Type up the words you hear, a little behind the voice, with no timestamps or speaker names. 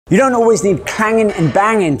You don't always need clanging and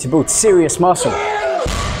banging to build serious muscle.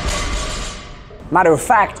 Matter of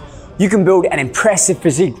fact, you can build an impressive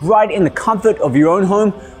physique right in the comfort of your own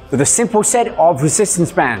home with a simple set of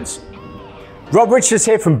resistance bands. Rob Richards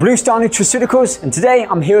here from Blue Star Nutraceuticals, and today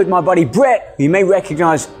I'm here with my buddy Brett, who you may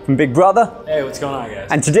recognize from Big Brother. Hey, what's going on, guys?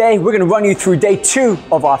 And today we're going to run you through day 2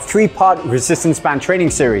 of our 3-part resistance band training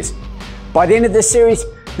series. By the end of this series,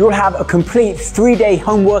 you'll have a complete 3-day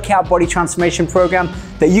home workout body transformation program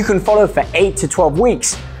that you can follow for 8 to 12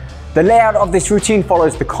 weeks. The layout of this routine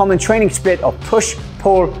follows the common training split of push,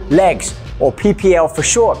 pull, legs, or PPL for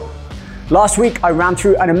short. Last week I ran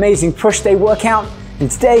through an amazing push day workout, and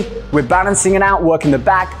today we're balancing it out, working the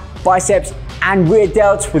back, biceps, and rear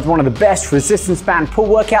delts with one of the best resistance band pull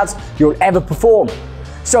workouts you'll ever perform.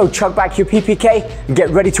 So chug back your PPK and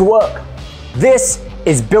get ready to work. This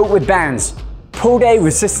is Built with Bands, pull day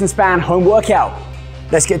resistance band home workout.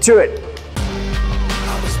 Let's get to it.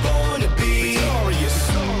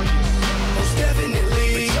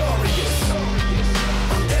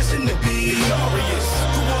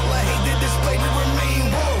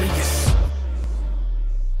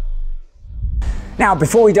 Now,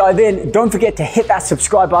 before we dive in, don't forget to hit that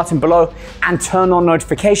subscribe button below and turn on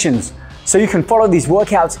notifications so you can follow these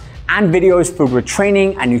workouts and videos filled with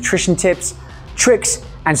training and nutrition tips, tricks,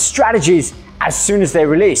 and strategies as soon as they're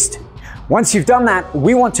released. Once you've done that,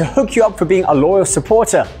 we want to hook you up for being a loyal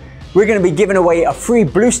supporter. We're going to be giving away a free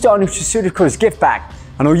Blue Star Nutraceuticals gift bag,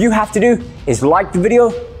 and all you have to do is like the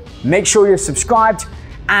video, make sure you're subscribed,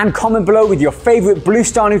 and comment below with your favorite Blue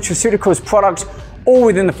Star Nutraceuticals product, all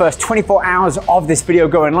within the first 24 hours of this video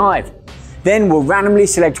going live. Then we'll randomly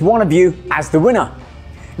select one of you as the winner.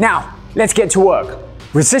 Now, let's get to work.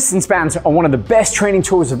 Resistance bands are one of the best training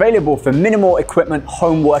tools available for minimal equipment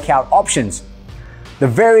home workout options. The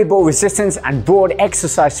variable resistance and broad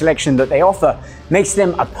exercise selection that they offer makes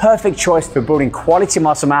them a perfect choice for building quality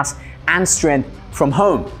muscle mass and strength from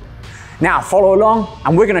home. Now, follow along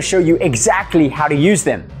and we're going to show you exactly how to use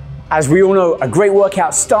them. As we all know, a great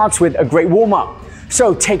workout starts with a great warm-up.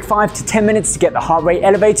 So take 5 to 10 minutes to get the heart rate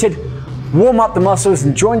elevated, warm up the muscles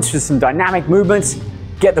and joints with some dynamic movements,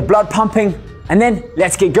 get the blood pumping, and then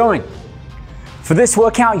let's get going. For this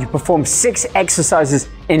workout, you perform 6 exercises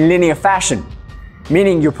in linear fashion,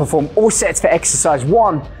 meaning you'll perform all sets for exercise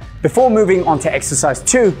 1 before moving on to exercise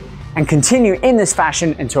 2 and continue in this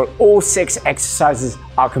fashion until all 6 exercises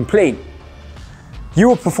are complete. You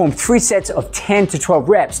will perform 3 sets of 10 to 12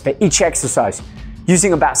 reps for each exercise,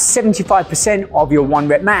 using about 75% of your 1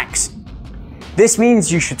 rep max. This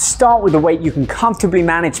means you should start with a weight you can comfortably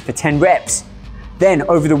manage for 10 reps. Then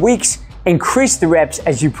over the weeks, increase the reps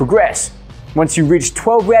as you progress. Once you reach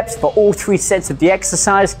 12 reps for all 3 sets of the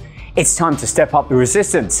exercise, it's time to step up the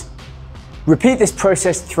resistance. Repeat this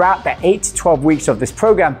process throughout the 8 to 12 weeks of this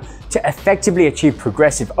program to effectively achieve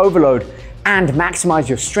progressive overload and maximize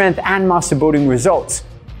your strength and muscle building results.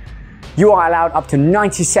 You are allowed up to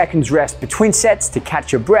 90 seconds rest between sets to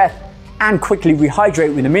catch your breath and quickly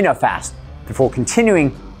rehydrate with amino fast before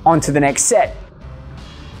continuing on to the next set.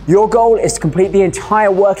 Your goal is to complete the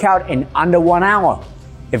entire workout in under 1 hour.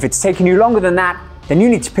 If it's taking you longer than that, then you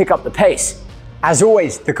need to pick up the pace. As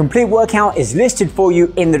always, the complete workout is listed for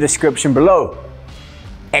you in the description below.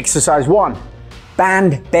 Exercise 1,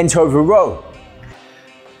 band bent over row.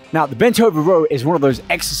 Now, the bent over row is one of those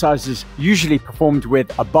exercises usually performed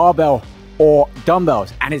with a barbell or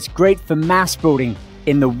dumbbells, and it's great for mass building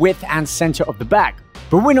in the width and center of the back.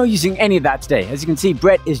 But we're not using any of that today. As you can see,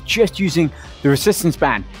 Brett is just using the resistance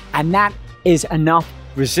band, and that is enough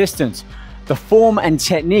resistance. The form and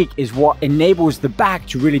technique is what enables the back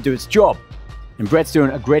to really do its job. And Brett's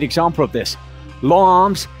doing a great example of this. Long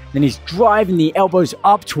arms, then he's driving the elbows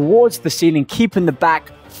up towards the ceiling, keeping the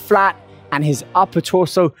back flat and his upper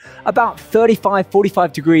torso about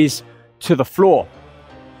 35-45 degrees to the floor.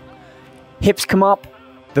 Hips come up,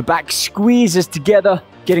 the back squeezes together,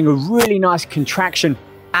 getting a really nice contraction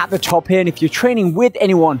at the top here. And if you're training with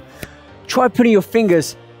anyone, try putting your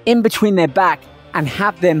fingers in between their back and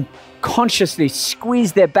have them consciously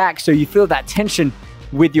squeeze their back so you feel that tension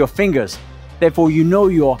with your fingers. Therefore, you know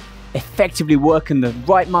you're effectively working the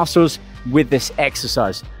right muscles with this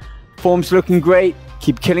exercise. Form's looking great.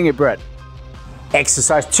 Keep killing it, Brett.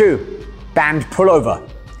 Exercise 2, band pullover.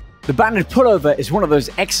 The banded pullover is one of those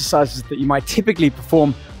exercises that you might typically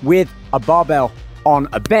perform with a barbell on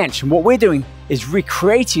a bench. And what we're doing is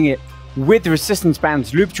recreating it with the resistance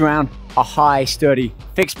bands looped around a high, sturdy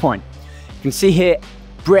fixed point. You can see here,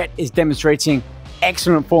 Brett is demonstrating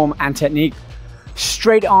excellent form and technique.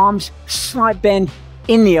 Straight arms, slight bend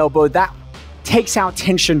in the elbow. That takes out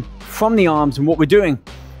tension from the arms. And what we're doing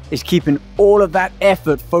is keeping all of that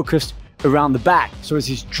effort focused around the back. So as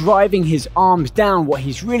he's driving his arms down, what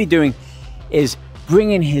he's really doing is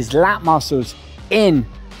bringing his lat muscles in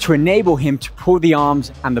to enable him to pull the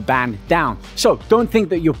arms and the band down. So don't think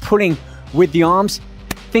that you're pulling with the arms,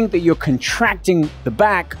 think that you're contracting the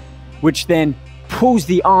back, which then pulls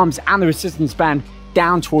the arms and the resistance band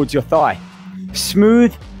down towards your thigh.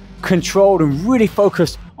 Smooth, controlled, and really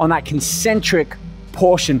focused on that concentric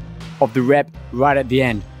portion of the rep right at the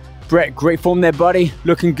end. Brett, great form there, buddy.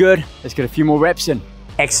 Looking good. Let's get a few more reps in.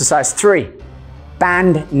 Exercise 3,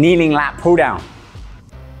 band kneeling lat pull down.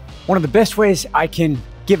 One of the best ways I can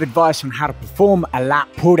give advice on how to perform a lat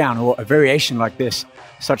pull down or a variation like this,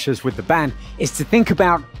 such as with the band, is to think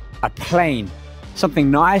about a plane, something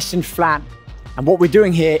nice and flat. And what we're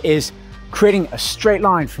doing here is creating a straight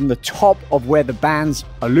line from the top of where the bands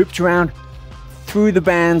are looped around, through the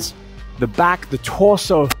bands, the back, the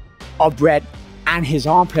torso of Brett, and his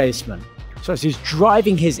arm placement. So as he's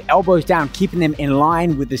driving his elbows down, keeping them in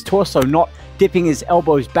line with his torso, not dipping his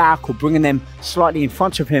elbows back or bringing them slightly in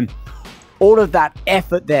front of him, all of that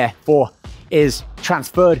effort therefore is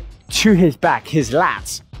transferred to his back, his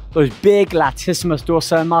lats, those big latissimus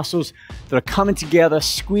dorsi muscles that are coming together,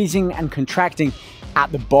 squeezing and contracting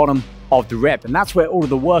at the bottom of the rep. And that's where all of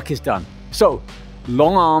the work is done. So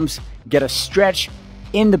long arms, get a stretch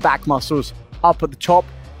in the back muscles up at the top,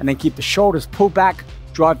 and then keep the shoulders pulled back,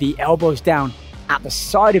 drive the elbows down at the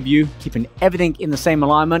side of you, keeping everything in the same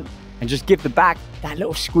alignment, and just give the back that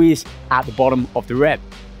little squeeze at the bottom of the rep.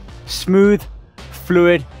 Smooth,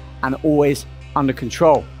 fluid, and always under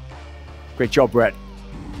control. Great job, Brett.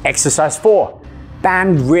 Exercise 4,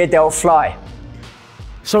 band rear delt fly.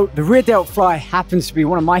 So the rear delt fly happens to be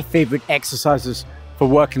one of my favorite exercises for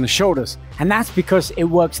working the shoulders, and that's because it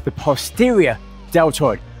works the posterior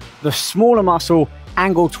deltoid, the smaller muscle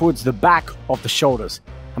angled towards the back of the shoulders.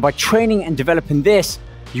 And by training and developing this,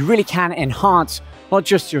 you really can enhance not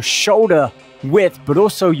just your shoulder width, but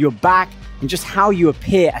also your back and just how you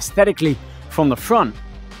appear aesthetically from the front.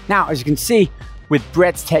 Now, as you can see with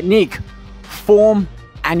Brett's technique, form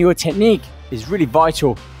and your technique is really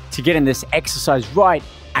vital to getting this exercise right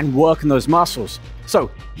and working those muscles. So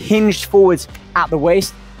hinged forwards at the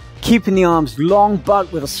waist, keeping the arms long but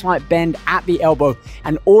with a slight bend at the elbow,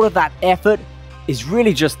 and all of that effort is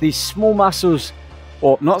really just these small muscles,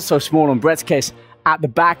 or not so small in Brett's case, at the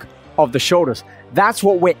back of the shoulders. That's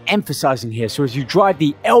what we're emphasizing here. So as you drive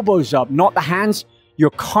the elbows up, not the hands, you're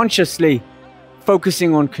consciously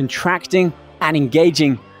focusing on contracting and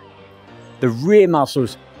engaging the rear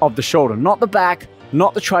muscles of the shoulder, not the back,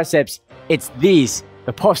 not the triceps. It's these,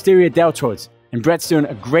 the posterior deltoids. And Brett's doing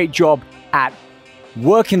a great job at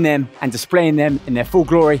working them and displaying them in their full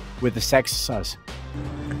glory with this exercise.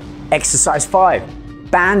 Exercise 5,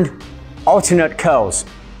 band alternate curls.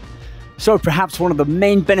 So perhaps one of the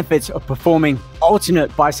main benefits of performing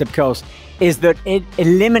alternate bicep curls is that it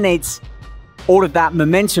eliminates all of that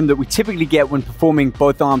momentum that we typically get when performing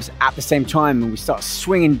both arms at the same time, and we start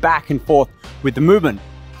swinging back and forth with the movement.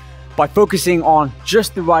 By focusing on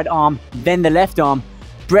just the right arm, then the left arm,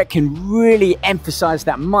 Brett can really emphasize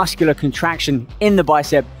that muscular contraction in the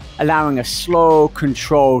bicep, allowing a slow,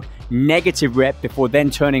 controlled, negative rep before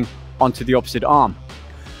then turning onto the opposite arm.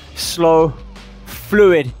 Slow,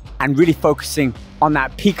 fluid, and really focusing on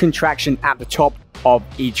that peak contraction at the top of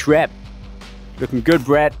each rep. Looking good,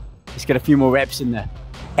 Brett. Let's get a few more reps in there.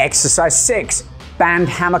 Exercise 6, band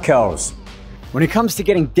hammer curls. When it comes to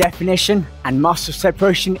getting definition and muscle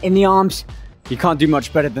separation in the arms, you can't do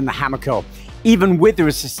much better than the hammer curl, even with the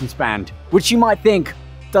resistance band, which you might think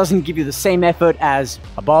doesn't give you the same effort as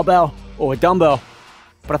a barbell or a dumbbell.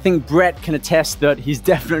 But I think Brett can attest that he's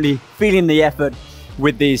definitely feeling the effort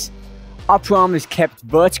with these. Upper arm is kept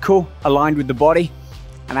vertical, aligned with the body.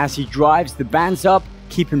 And as he drives the bands up,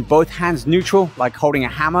 keeping both hands neutral, like holding a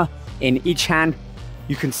hammer in each hand,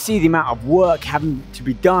 you can see the amount of work having to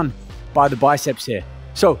be done by the biceps here.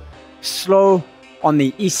 So slow on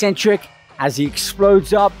the eccentric. As he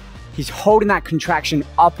explodes up, he's holding that contraction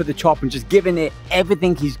up at the top and just giving it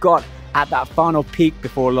everything he's got at that final peak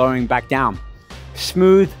before lowering back down.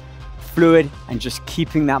 Smooth, fluid, and just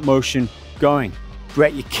keeping that motion going.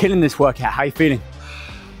 Brett, you're killing this workout. How are you feeling?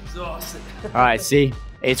 Exhausted. All right, see,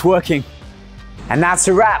 it's working. And that's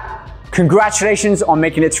a wrap. Congratulations on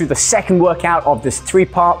making it through the second workout of this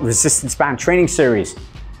 3-part resistance band training series.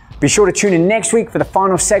 Be sure to tune in next week for the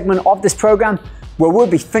final segment of this program, where we'll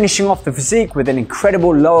be finishing off the physique with an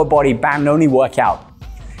incredible lower body band only workout.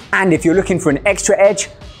 And if you're looking for an extra edge,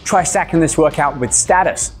 try stacking this workout with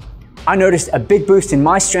status. I noticed a big boost in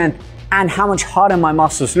my strength and how much harder my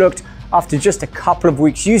muscles looked after just a couple of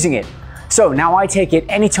weeks using it. So now I take it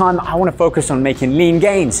anytime I want to focus on making lean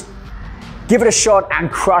gains. Give it a shot and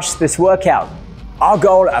crush this workout. Our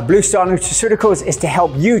goal at Blue Star Nutraceuticals is to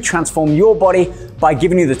help you transform your body by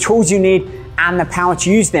giving you the tools you need and the power to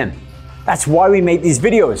use them. That's why we make these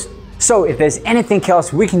videos. So if there's anything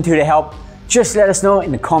else we can do to help, just let us know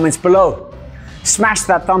in the comments below. Smash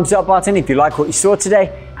that thumbs up button if you like what you saw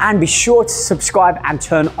today, and be sure to subscribe and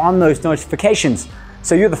turn on those notifications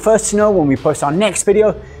so you're the first to know when we post our next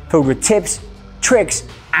video filled with tips, tricks,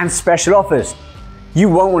 and special offers. You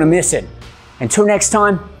won't want to miss it. Until next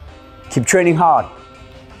time, keep training hard.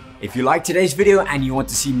 If you liked today's video and you want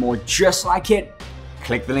to see more just like it,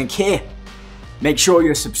 click the link here. Make sure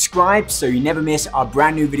you're subscribed so you never miss our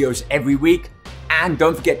brand new videos every week. And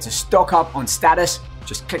don't forget to stock up on status.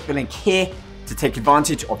 Just click the link here to take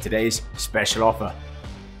advantage of today's special offer.